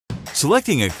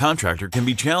Selecting a contractor can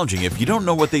be challenging if you don't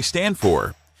know what they stand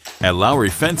for. At Lowery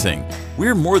Fencing,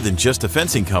 we're more than just a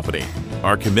fencing company.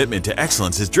 Our commitment to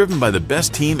excellence is driven by the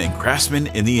best team and craftsmen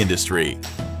in the industry.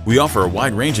 We offer a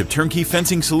wide range of turnkey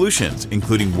fencing solutions,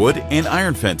 including wood and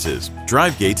iron fences,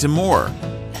 drive gates, and more.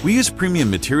 We use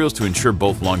premium materials to ensure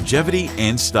both longevity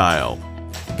and style.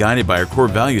 Guided by our core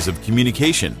values of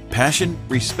communication, passion,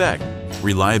 respect,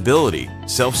 reliability,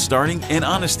 self-starting, and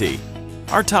honesty,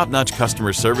 our top-notch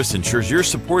customer service ensures you're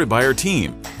supported by our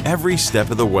team every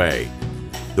step of the way.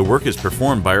 The work is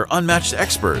performed by our unmatched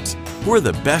experts, who are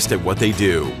the best at what they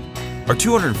do. Our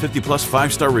 250-plus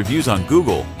 5-star reviews on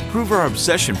Google prove our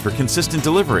obsession for consistent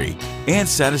delivery and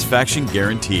satisfaction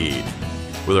guaranteed.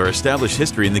 With our established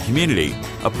history in the community,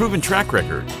 a proven track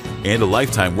record, and a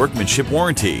lifetime workmanship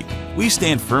warranty, we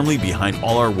stand firmly behind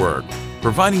all our work,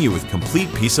 providing you with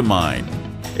complete peace of mind.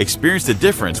 Experience the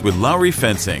difference with Lowery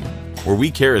Fencing, where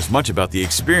we care as much about the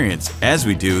experience as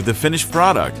we do the finished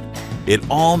product. It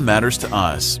all matters to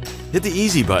us. Hit the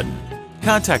easy button.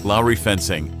 Contact Lowery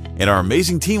Fencing, and our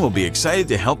amazing team will be excited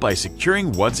to help by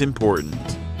securing what's important.